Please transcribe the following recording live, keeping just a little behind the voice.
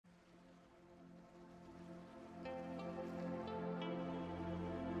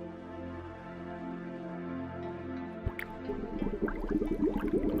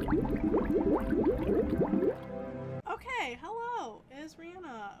Okay, hello, it's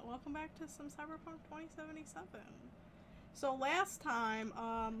Rihanna. Welcome back to some Cyberpunk 2077. So last time,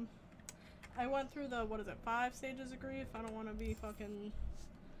 I went through the, 5 stages of grief? I don't want to be fucking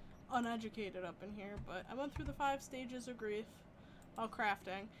uneducated up in here, but I went through the 5 stages of grief while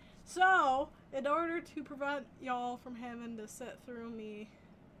crafting. So, in order to prevent y'all from having to sit through me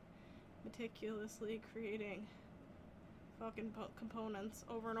meticulously creating fucking components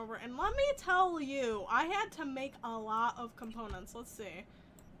over and over, and let me tell you, I had to make a lot of components. Let's see.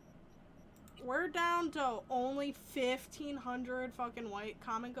 We're down to only 1,500 fucking white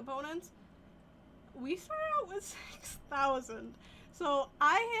common components. We started out with 6,000. So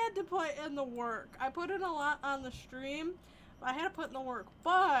I had to put in the work. I put in a lot on the stream. I had to put in the work,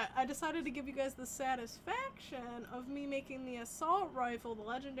 but I decided to give you guys the satisfaction of me making the assault rifle, the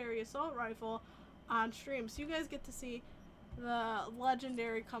legendary assault rifle, on stream. So you guys get to see the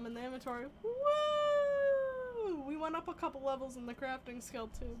legendary come in the inventory. Woo! We went up a couple levels in the crafting skill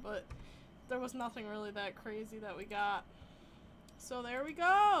too, but there was nothing really that crazy that we got. So there we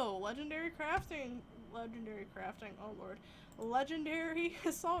go! Legendary crafting, oh lord. Legendary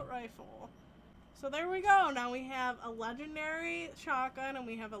assault rifle. So there we go. Now we have a legendary shotgun and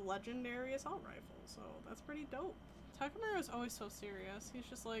we have a legendary assault rifle. So that's pretty dope. Takemura is always so serious. He's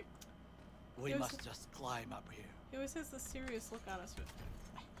just like... We must just climb up here. He always has this serious look on his face.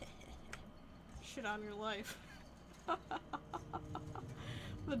 Shit on your life.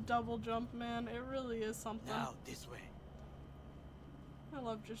 The double jump, man. It really is something. Now, this way. I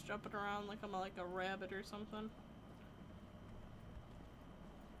love just jumping around like I'm like a rabbit or something.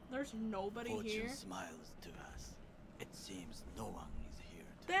 There's nobody here. Fortune smiles to us. It seems no one is here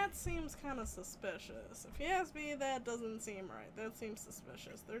today. That seems kind of suspicious. If you ask me, that doesn't seem right. That seems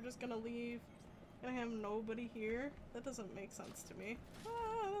suspicious. They're just gonna leave and have nobody here? That doesn't make sense to me.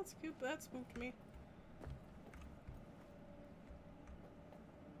 Ah, that's cute. That spooked me.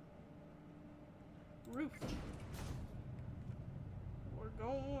 Roof. We're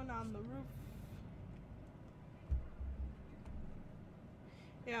going on the roof.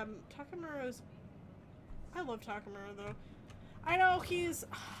 Yeah, Takemura's... I love Takemura though. I know he's...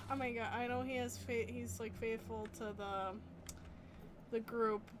 Oh my god, I know he has he's like faithful to the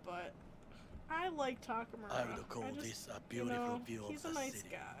group, but I like Takemura. I would call this a beautiful view of the city. He's a nice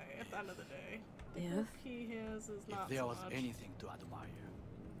guy at the end of the day. The Yeah. group he has is not If there so was much. anything to admire.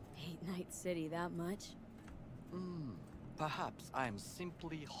 Hate Night City that much? Perhaps I am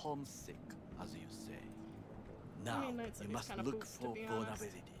simply homesick, as you say. Now, I mean, Night you City's must kinda look pooped, to for be honest.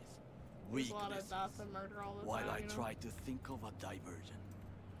 vulnerabilities, There's a lot of weaknesses, death and murder all the while time, I you know? try to think of a diversion.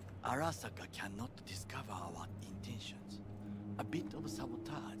 Arasaka cannot discover our intentions. A bit of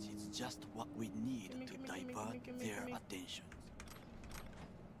sabotage is just what we need to divert their attentions.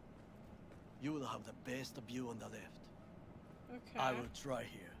 You will have the best view on the left. Okay. I will try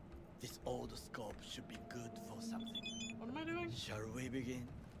here. This old scope should be good for something. What am I doing? Shall we begin?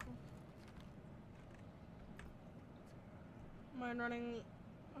 Mine running.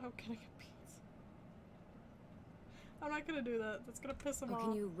 Oh, can I get pizza? I'm not gonna do that. That's gonna piss him Oh, off.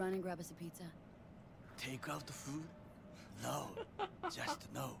 can you run and grab us a pizza? Take out the food? No,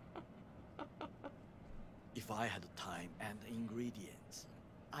 just no. If I had time and ingredients,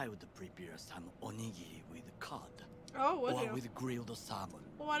 I would prepare some onigiri with cod. Oh, would or you? with grilled salmon.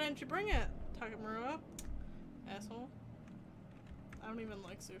 Well, why didn't you bring it, Takemura? Asshole. I don't even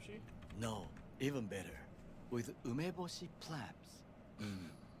like sushi. No, even better. With umeboshi clams.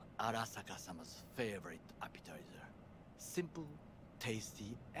 Arasaka-sama's favorite appetizer. Simple,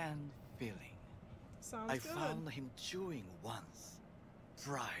 tasty, and filling. Sounds I good. found him chewing once.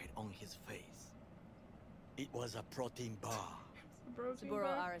 Pride on his face. It was a protein bar. Protein Saburo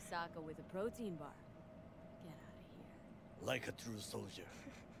bar? Arasaka with a protein bar. Get out of here. Like a true soldier.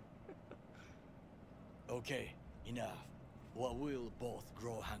 Okay, enough. Or we'll both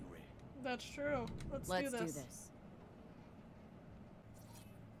grow hungry. That's true. Let's do do this.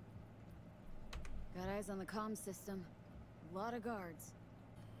 Got eyes on the comm system. A lot of guards.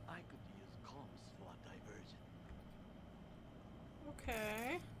 I could use comms for a diversion.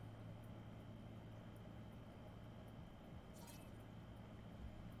 Okay.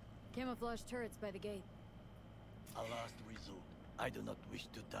 Camouflage turrets by the gate. A last resort. I do not wish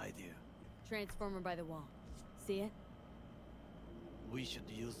to die there. Transformer by the wall. See it? We should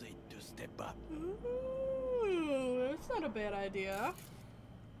use it to step up. Ooh, that's not a bad idea.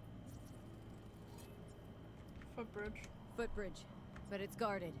 Footbridge. Footbridge. But it's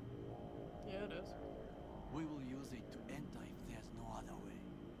guarded. Yeah, it is. We will use it to enter if there's no other way.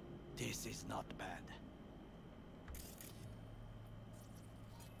 This is not bad.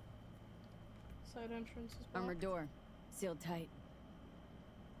 Side entrance is blocked. Armored door. Sealed tight.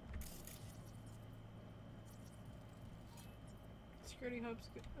 Security hubs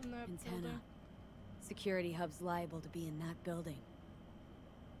in that Antenna. building. Security hub's liable to be in that building.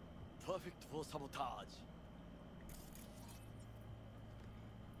 Perfect for sabotage. Is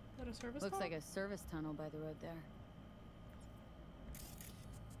that a service Looks tunnel? like a service tunnel by the road there.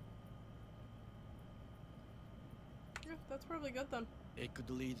 Yeah, that's probably good then. It could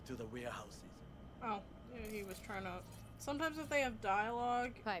lead to the warehouses. Oh, yeah, he was trying to... Sometimes if they have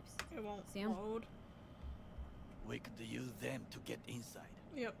dialogue, Pipes. it won't See 'em? load. We could use them to get inside.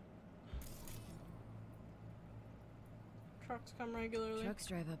 Yep. Trucks come regularly. Trucks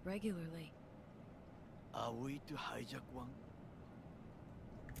drive up regularly. Are we to hijack one?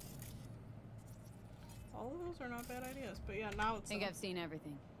 All of those are not bad ideas, but yeah, now I it's... think I've seen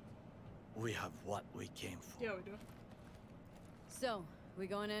everything. We have what we came for. Yeah, we do. So, we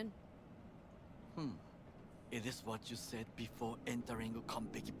going in? Is this what you said before entering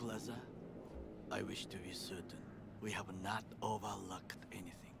Konpeki Plaza? I wish to be certain we have not overlooked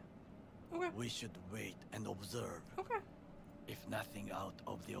anything. Okay. We should wait and observe. Okay. If nothing out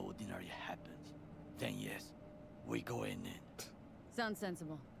of the ordinary happens, then yes, we go in. Sounds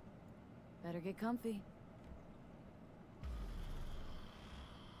sensible. Better get comfy.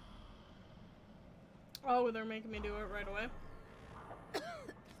 Oh, they're making me do it right away.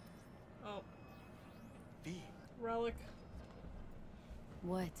 Oh, V, relic.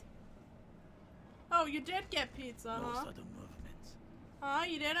 What? Oh, you did get pizza, no huh? sudden movements. Huh?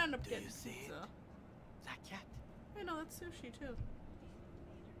 You did end up Do getting you see it? pizza. That cat? I know, that's sushi too.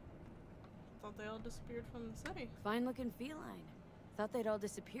 Thought they all disappeared from the city. Fine looking feline. Thought they'd all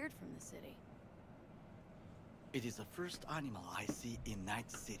disappeared from the city. It is the first animal I see in Night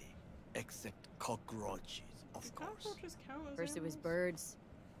City, except cockroaches, of Do course. cockroaches count as First it was animals? birds,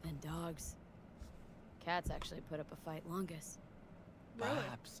 then dogs. Cats actually put up a fight longest. Really?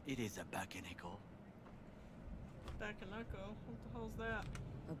 Perhaps it is a Bakeneko. Bakaneko. What the hell's that?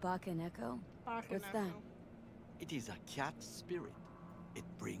 A Bakaneko? Bakaneko. What's that? It is a cat spirit. It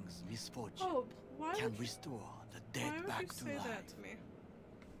brings misfortune. Oh, why Can would you, restore the why dead would back you to say life. that to me?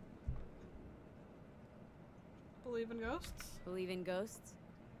 Believe in ghosts? Believe in ghosts?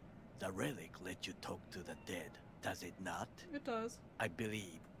 The relic lets you talk to the dead, does it not? It does. I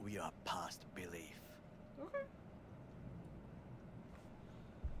believe we are past belief. Okay.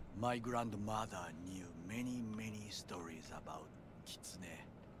 My grandmother knew many, many stories about Kitsune,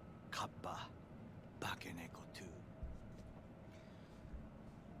 Kappa, Bakeneko too.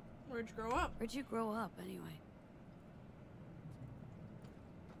 Where'd you grow up? Where'd you grow up, anyway?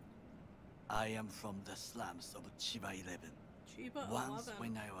 I am from the slums of Chiba 11. Chiba Once 11.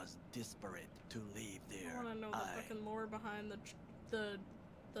 when I was desperate to live there, I want to know the fucking lore behind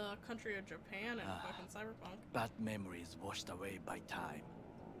the country of Japan and fucking Cyberpunk. bad memories washed away by time.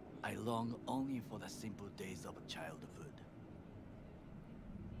 I long only for the simple days of childhood.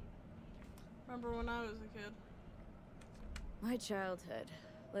 Remember when I was a kid? My childhood.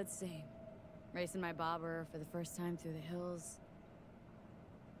 Let's see. Racing my bobber for the first time through the hills.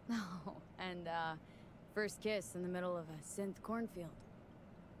 Oh, and first kiss in the middle of a synth cornfield.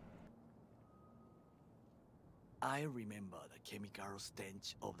 I remember the chemical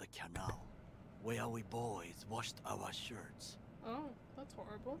stench of the canal, where we boys washed our shirts. Oh, that's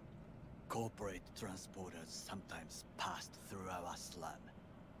horrible. Corporate transporters sometimes passed through our slum.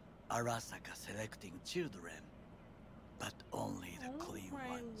 Arasaka selecting children, but only the clean Oh my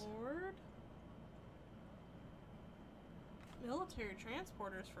ones. lord. Military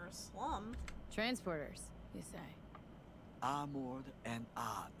transporters for a slum? Transporters, you say? Armored and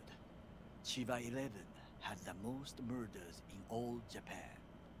armed. Chiba 11 had the most murders in all Japan.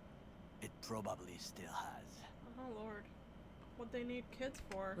 It probably still has. Oh lord. What they need kids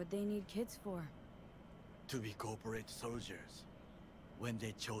for? What they need kids for? To be corporate soldiers. When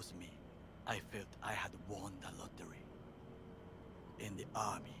they chose me, I felt I had won the lottery. In the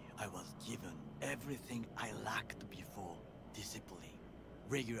army, I was given everything I lacked before: discipline,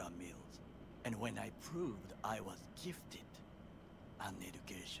 regular meals, and when I proved I was gifted, an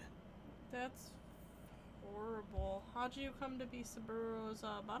education. That's horrible. How'd you come to be Saburo's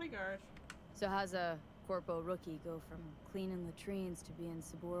bodyguard? So how's a corpo rookie go from cleaning latrines to being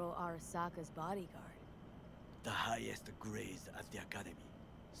Saburo Arasaka's bodyguard? The highest grades at the academy,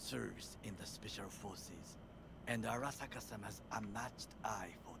 service in the special forces, and Arasaka-sama's unmatched eye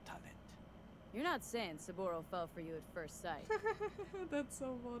for talent. You're not saying Saburo fell for you at first sight. That's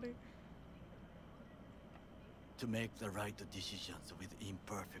so funny. To make the right decisions with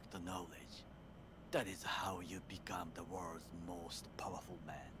imperfect knowledge. That is how you become the world's most powerful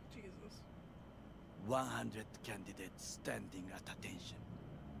man. Jesus. 100 candidates standing at attention.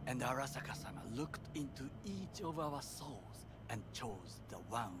 And Arasaka-sama looked into each of our souls and chose the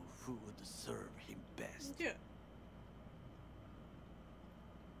one who would serve him best. Yeah.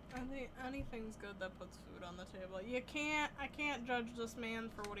 I think anything's good that puts food on the table. I can't judge this man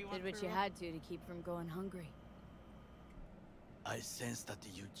for what he went Did what through. you had to keep from going hungry. I sense that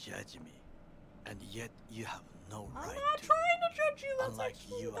you judge me, and yet you have no I'm right not to. trying to judge you. That's Unlike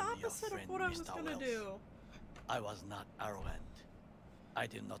actually you the and your opposite of friend, what I was Mr. gonna Wells. do. I was not arrogant. I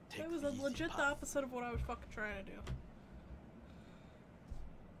did not take It was the a easy legit the path. opposite of what I was fucking trying to do.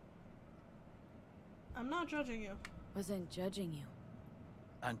 I'm not judging you. Wasn't judging you.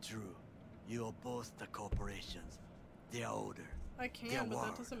 Untrue. You are both the corporations. They are older. I Their can, but that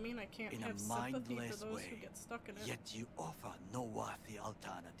world, doesn't mean I can't in a have sympathy for mindless those way, who get stuck in it. Yet you offer no worthy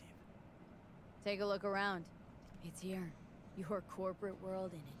alternative. Take a look around. It's here. Your corporate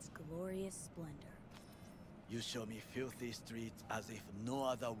world in its glorious splendor. You show me filthy streets as if no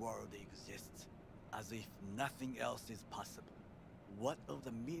other world exists. As if nothing else is possible. What of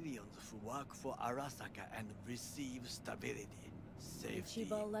the millions who work for Arasaka and receive stability, The safety?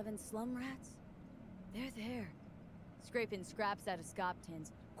 Chiba 11 slum rats? They're there. Scraping scraps out of scop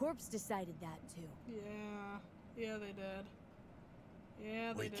tins. Corpse decided that too. Yeah. Yeah, they did.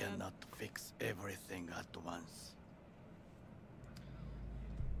 Yeah, they We did. cannot fix everything at once.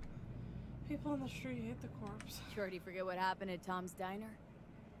 People on the street hate the corpse. You already forget what happened at Tom's Diner?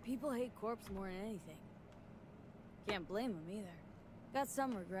 People hate Corpse more than anything. Can't blame them either. Got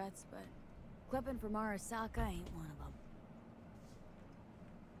some regrets, but clipping from Arasaka ain't one of them.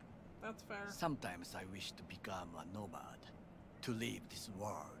 That's fair. Sometimes I wish to become a nomad. To leave this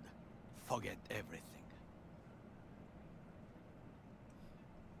world. Forget everything.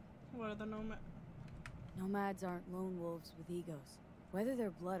 What are the Nomads aren't lone wolves with egos. Whether they're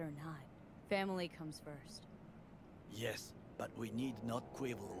blood or not, family comes first. Yes, but we need not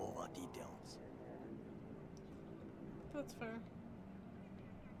quibble over details. That's fair.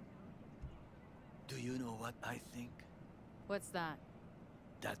 Do you know what I think? What's that?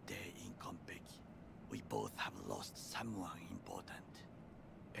 That day in Konpeki, we both have lost someone important.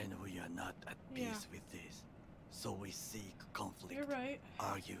 And we are not at peace Yeah. with this. So we seek conflict, You're right.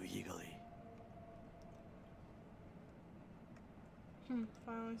 argue eagerly.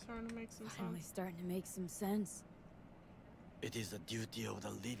 Finally starting to make some Finally sense. starting to make some sense. It is the duty of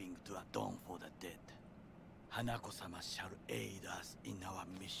the living to atone for the dead. Hanako-sama shall aid us in our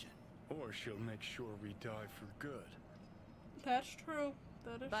mission. Or she'll make sure we die for good. That's true.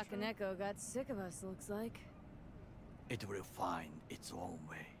 That is true. Bakaneko got sick of us, looks like. It will find its own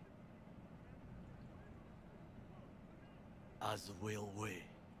way. As will we.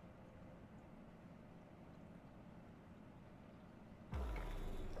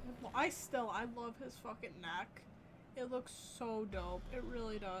 Well, I love his fucking neck. It looks so dope. It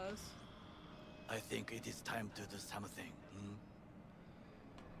really does. I think it is time to do something.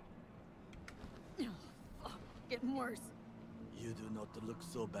 Oh, getting worse. You do not look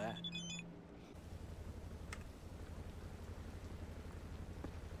so bad.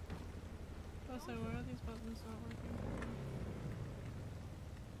 I was saying, why are these buttons not working?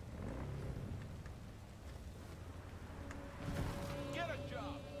 Get a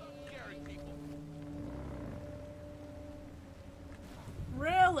job. Stop scaring people.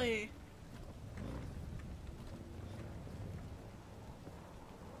 Really?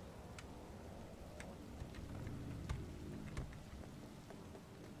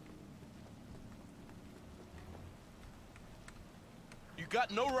 You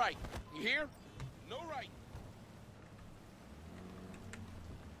got no right. You hear? No right.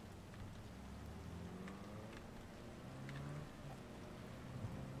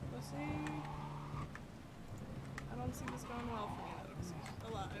 Let's see. I don't see this going well for me that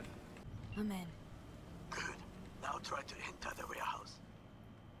I'm alive. I'm in. Good. Now try to enter the warehouse.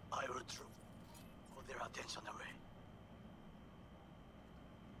 I will pull their attention away.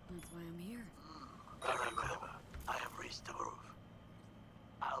 That's why I'm here. Very clever. I have reached the roof.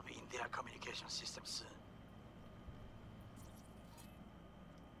 I'll be in their communication system soon.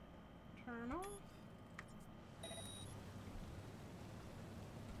 Turn off?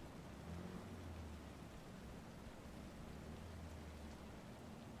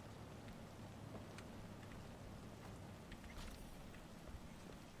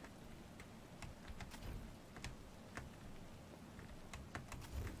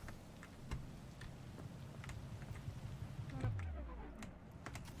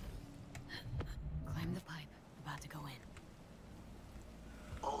 Climb the pipe. About to go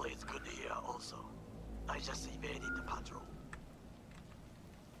in. All is good here also. I just evaded the patrol.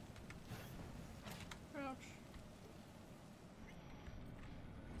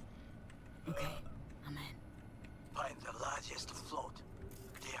 Okay, I'm in. Find the largest float.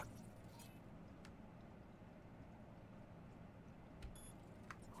 There.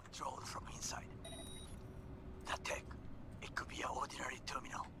 Controlled from inside. The tech. It could be an ordinary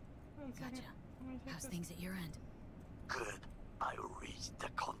terminal. One second. Gotcha. Let me take How's this. things at your end? Good. I'll reach the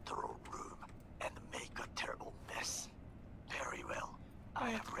control room and make a terrible mess. Very well. I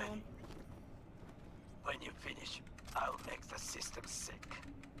Okay, am cool. ready. When you finish, I'll make the system sick.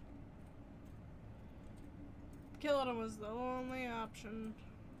 Killing him was the only option.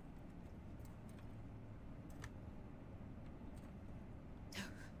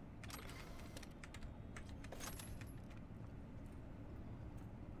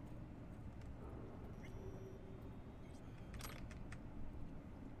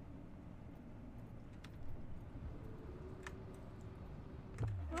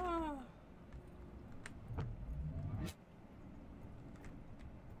 Ah.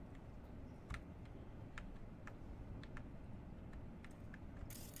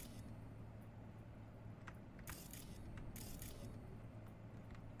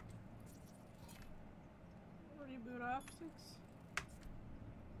 Reboot optics.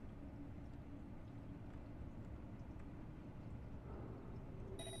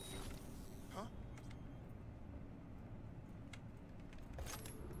 Huh?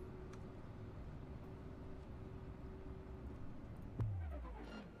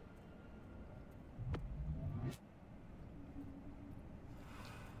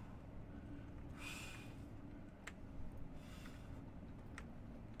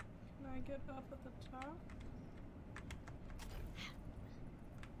 Can I get up at the top?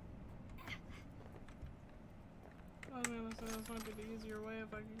 I was gonna say this might be the easier way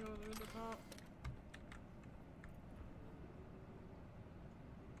if I could go through the top.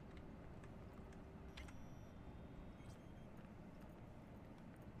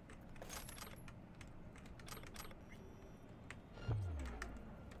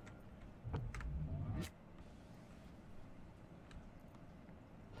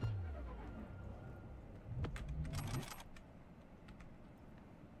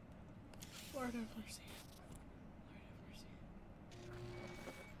 Lord have mercy. Lord have mercy.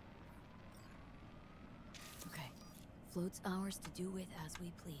 Okay. Float's ours to do with as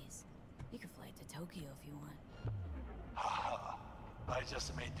we please. You can fly to Tokyo if you want. Haha. I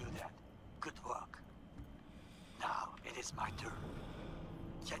just may do that. Good work. Now it is my turn.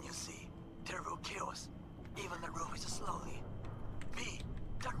 Can you see? Terrible chaos. Even the roof is slowly. V,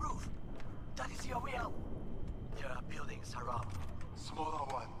 the roof. That is your way out. There are buildings around. Smaller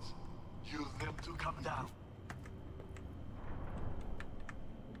ones. Use them to come down.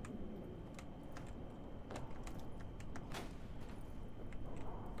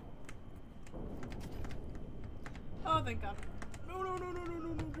 Oh, thank God. No, no, no, no, no, no,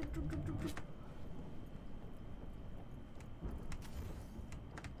 no. Jump, jump, jump, jump, jump.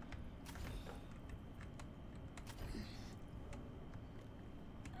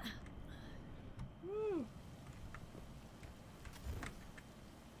 Woo.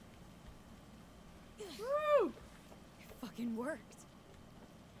 Woo! It fucking worked.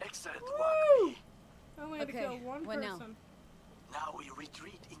 Excellent Woo! work, V. I only had to Okay, kill one what now? person. Now we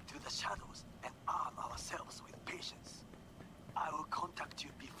retreat into the shadows and arm ourselves with patience. I will contact you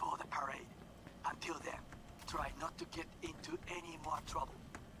before the parade. Until then, try not to get into any more trouble.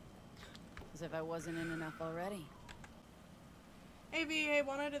 As if I wasn't in enough already. Hey V, hey,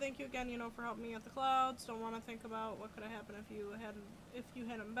 wanted to thank you again, for helping me at the clouds. Don't want to think about what could have happened if you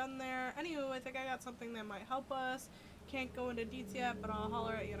hadn't been there. Anywho, I think I got something that might help us. Can't go into deets yet, but I'll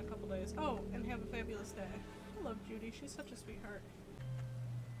holler at you in a couple days. Oh, and have a fabulous day. I love Judy. She's such a sweetheart.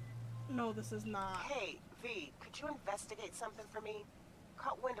 No, this is not. Hey, V, could you investigate something for me?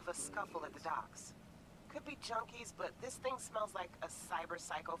 Caught wind of a scuffle at the docks. Could be junkies, but this thing smells like a cyber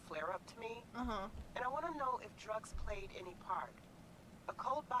psycho flare-up to me. Uh-huh. And I want to know if drugs played any part. A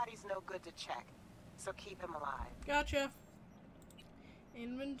cold body's no good to check, so keep him alive. Gotcha.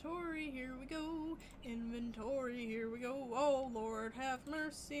 Inventory, here we go. Inventory, here we go. Oh, Lord, have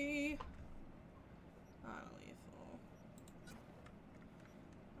mercy. Non-lethal.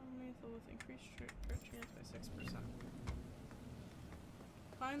 Non-lethal with increased crit chance by 6%.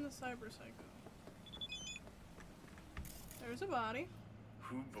 Find the cyber psycho. There's a body.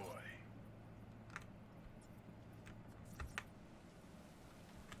 Hoo boy.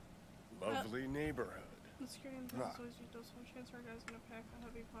 Lovely neighborhood. The security and Right. always use those one chance our guy's gonna pack a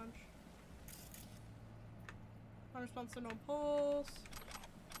heavy punch. On response to no pulse.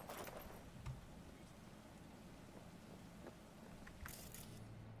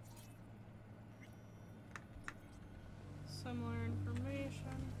 Similar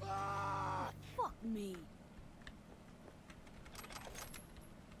information. me.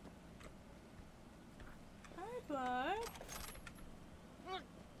 Hi, bud.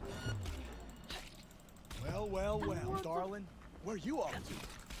 Well, darling. Where you off to?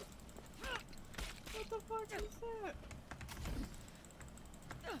 What the fuck is that?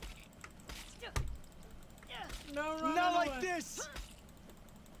 No, run Not away. like this!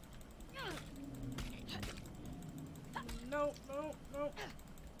 No, no, no.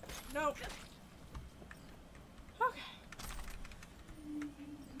 No. Okay.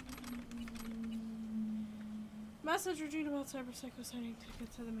 Message Regina about Cyberpsycho signing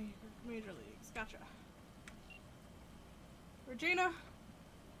ticket to the major leagues. Gotcha. Regina.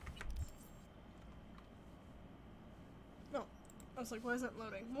 No. I was like, why is it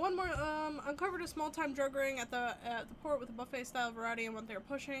loading? One more, uncovered a small-time drug ring at the port with a buffet-style variety and what they're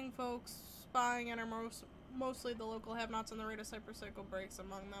pushing. Folks spying and are mostly the local have-nots, and the rate of Cyberpsycho breaks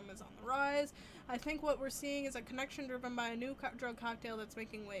among them is on the rise. I think what we're seeing is a connection driven by a new drug cocktail that's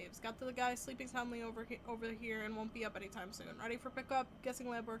making waves. Got the guy sleeping soundly over here and won't be up anytime soon. Ready for pickup? Guessing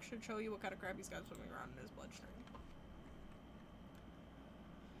lab work should show you what kind of crap he's got swimming around in his bloodstream.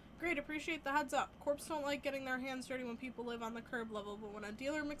 Great, appreciate the heads up. Corps don't like getting their hands dirty when people live on the curb level, but when a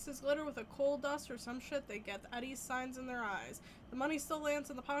dealer mixes glitter with a coal dust or some shit, they get Eddie's signs in their eyes. The money still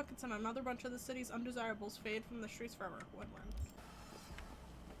lands in the pockets, and another bunch of the city's undesirables fade from the streets forever. Win-win.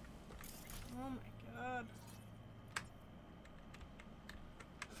 Oh my god.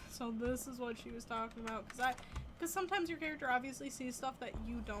 So this is what she was talking about, because sometimes your character obviously sees stuff that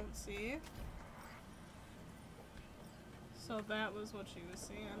you don't see. So that was what she was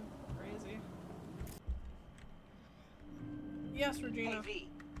seeing. Crazy. Yes, Regina. Hey, V.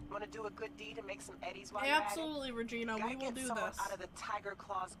 Want to do a good deed and make some eddies while you're at it? Absolutely, Regina. We will do someone this. out of the tiger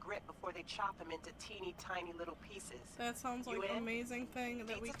claw's grip before they chop him into teeny tiny little pieces. That sounds like an amazing thing that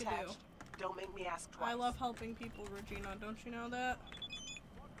Deeds we could attached. do. Don't make me ask twice. I love helping people, Regina. Don't you know that?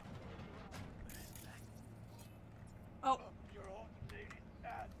 Oh.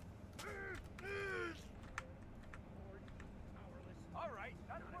 Alright,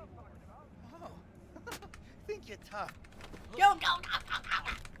 that's what I'm talking about. Oh, think you're tough. Go, go, go, go, go!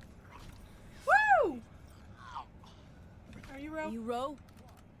 Woo! Are you Ro? You row?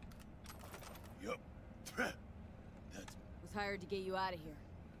 Yup. That's Was hired to get you out of here.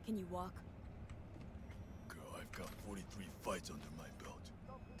 Can you walk? girl, I've got 43 fights under my belt.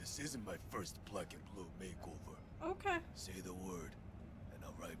 This isn't my first black and blue makeover. Okay. Say the word, and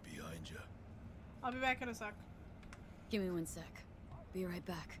I'll right behind you. I'll be back in a sec. Give me 1 sec. Be right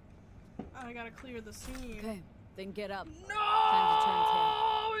back. I gotta clear the scene. Okay, then get up. No! Time to turn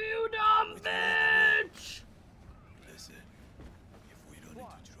tail. You dumb bitch! Listen, if we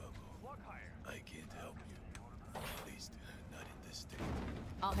run into trouble, I can't help you. At least, not in this state.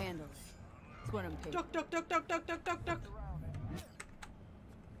 I'll handle it. It's what I'm paid. Duck, duck, duck, duck, duck, duck, duck, duck.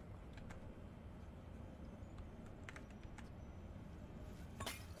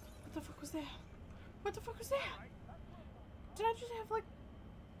 What the fuck was that? What the fuck was that? Did I just have, like,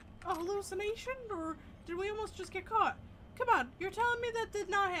 a hallucination? Or did we almost just get caught? Come on, you're telling me that did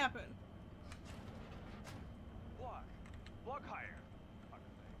not happen. Block higher.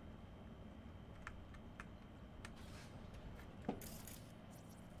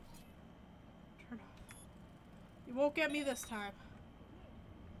 Turn off. You won't get me this time.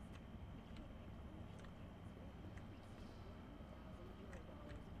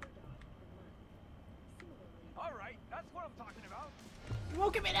 Alright, that's what I'm talking about. You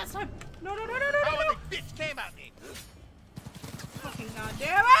won't get me this time. No, no, no, no, no, no, no. the bitch came at me? Fucking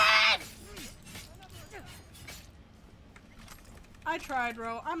goddamn it! I tried,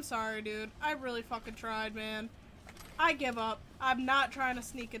 Ro. I'm sorry, dude. I really fucking tried, man. I give up. I'm not trying to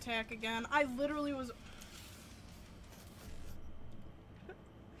sneak attack again. I literally was...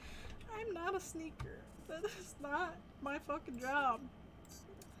 I'm not a sneaker. That is not my fucking job.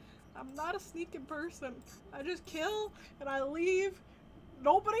 I'm not a sneaking person. I just kill and I leave.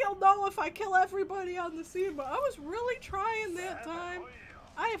 Nobody will know if I kill everybody on the scene, but I was really trying that time.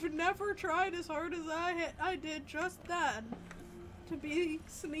 I have never tried as hard as I did just then to be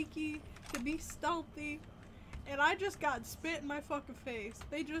sneaky, to be stealthy, and I just got spit in my fucking face.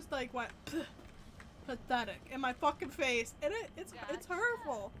 They just like went pathetic in my fucking face, and it's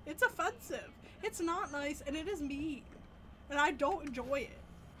hurtful. It's offensive. It's not nice, and it is mean, and I don't enjoy it.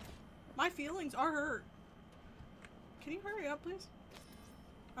 My feelings are hurt. Can you hurry up, please?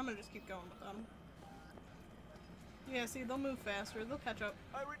 I'm gonna just keep going with them. Yeah, see, they'll move faster. They'll catch up.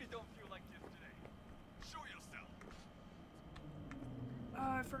 I really don't feel like this today. Show yourself.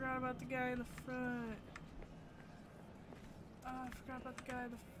 Oh, I forgot about the guy in the front. Oh, I forgot about the guy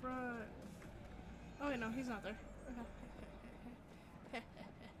in the front. Oh wait, no, he's not there. I'll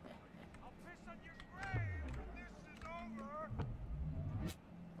piss on your grave when this is over.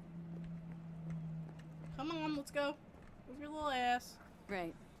 Come on, let's go. Move your little ass.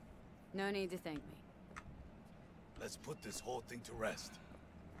 Right. No need to thank me. Let's put this whole thing to rest.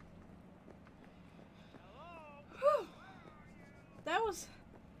 Whew. That was,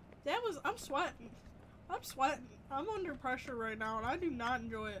 I'm sweating. I'm sweating. I'm under pressure right now, and I do not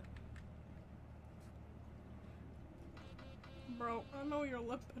enjoy it. Bro, I know you're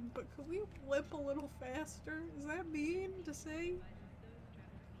limping, but could we limp a little faster? Is that mean to say?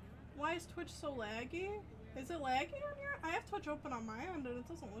 Why is Twitch so laggy? Is it laggy on here? I have Twitch open on my end, and it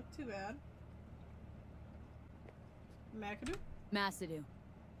doesn't look too bad. McAdoo? Massadoo.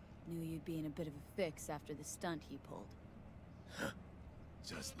 Knew you'd be in a bit of a fix after the stunt he pulled.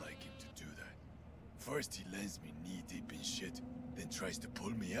 Just like him to do that. First he lands me knee-deep in shit, then tries to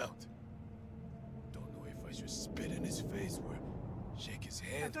pull me out. Don't know if I should spit in his face or shake his I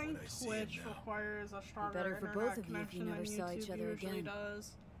hand think when I see him Twitch now. requires a stronger Better for internet both of you if you connection never than saw YouTube each other usually again.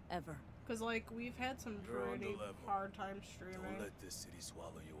 does. Ever. Cause like we've had some You're on the pretty level. hard time Don't streaming. let this city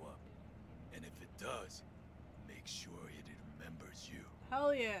swallow you up. And if it does, make sure it remembers you.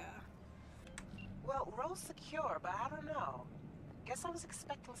 Hell yeah. Well, roll secure, but I don't know. Guess I was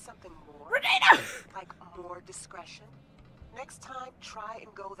expecting something more. Regina! Like more discretion. Next time, try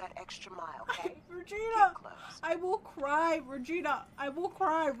and go that extra mile, okay? Regina! Get close. I will cry, Regina. I will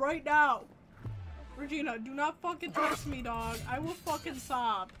cry right now. Regina, do not fucking text me, dog. I will fucking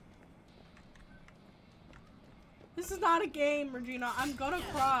sob. This is not a game, Regina. I'm gonna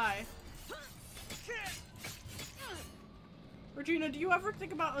cry. Regina, do you ever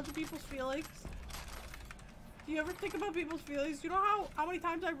think about other people's feelings? Do you ever think about people's feelings? Do you know how many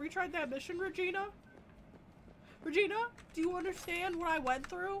times I retried that mission, Regina? Regina, do you understand what I went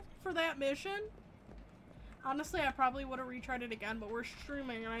through for that mission? Honestly, I probably would have retried it again, but we're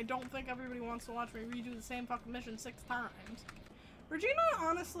streaming, and I don't think everybody wants to watch me redo the same fucking mission 6 times. Regina,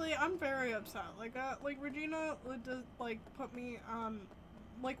 honestly, I'm very upset. Like Regina does, like, put me on,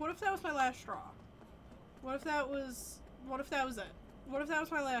 like, what if that was my last straw? What if that was it? What if that was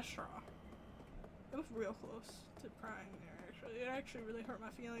my last straw? It was real close to crying there, actually. It actually really hurt my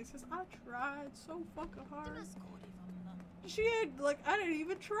feelings, because I tried so fucking hard. She had, like, I didn't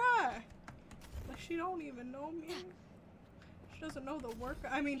even try. Like, she don't even know me. She doesn't know the work.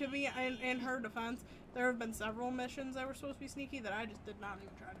 I mean, to me, in her defense, there have been several missions that were supposed to be sneaky that I just did not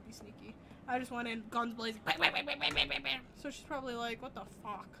even try to be sneaky. I just went in, guns blazing. So she's probably like, what the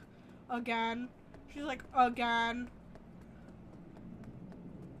fuck? Again? She's like, again?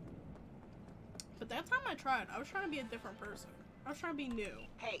 But that time I tried. I was trying to be a different person. I was trying to be new.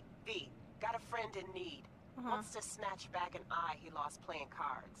 Hey, V, got a friend in need. Wants to snatch back an eye he lost playing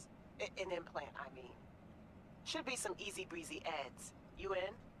cards. An implant, I mean. Should be some easy breezy eds. You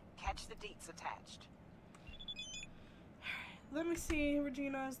in? Catch the deets attached. Let me see,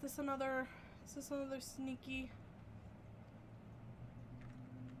 Regina. Is this another sneaky?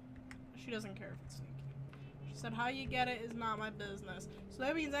 She doesn't care if it's sneaky. She said, how you get it is not my business. So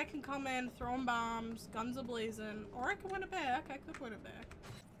that means I can come in, throwing bombs, guns a-blazing, or I can win it back. I could win it back.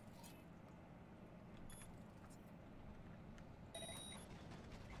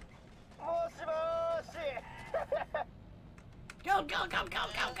 Go, go, go, go,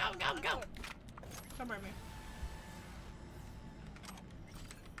 go, go, go, go! Come right me.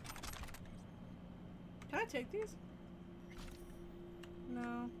 Can I take these?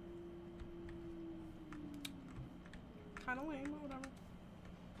 No. Kinda lame, but whatever.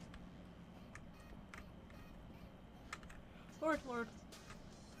 Lord.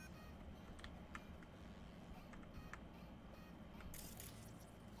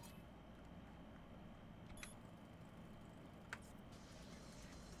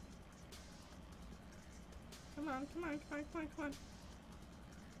 Come on.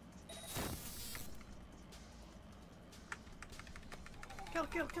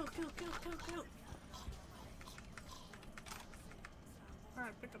 Kill.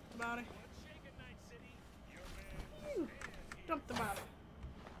 Alright, pick up the body. Dump the body.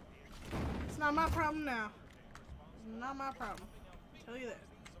 It's not my problem now. It's not my problem. I'll tell you that.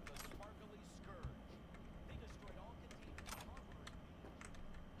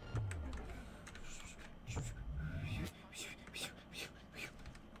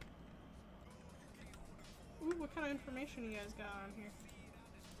 Ooh, what kind of information you guys got on here?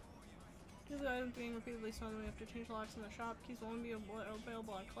 These items being repeatedly stolen, we have to change the locks in the shop. Keys will only be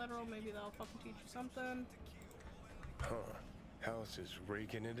available on collateral. Maybe that'll fucking teach you something. Huh. House is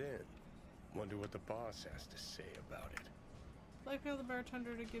raking it in. Wonder what the boss has to say about it. Blackmail the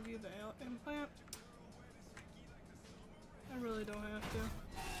bartender to give you the implant. I really don't have to.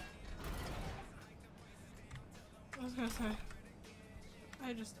 I was gonna say,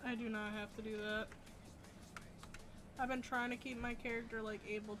 I do not have to do that. I've been trying to keep my character, like,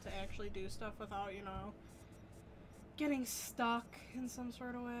 able to actually do stuff without, you know, getting stuck in some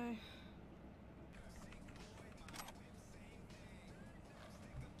sort of way.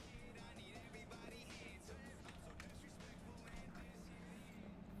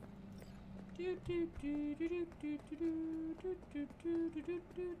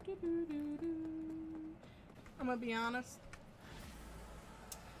 I'm gonna be honest.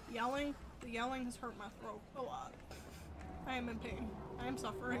 The yelling has hurt my throat a lot. I am in pain. I am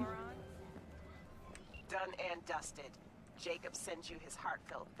suffering. Done and dusted. Jacob sends you his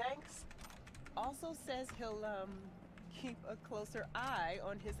heartfelt thanks. Also says he'll, keep a closer eye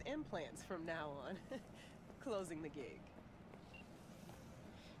on his implants from now on. Closing the gig.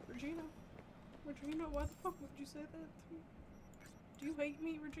 Regina, why the fuck would you say that to me? Do you hate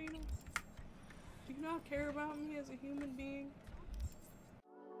me, Regina? Do you not care about me as a human being?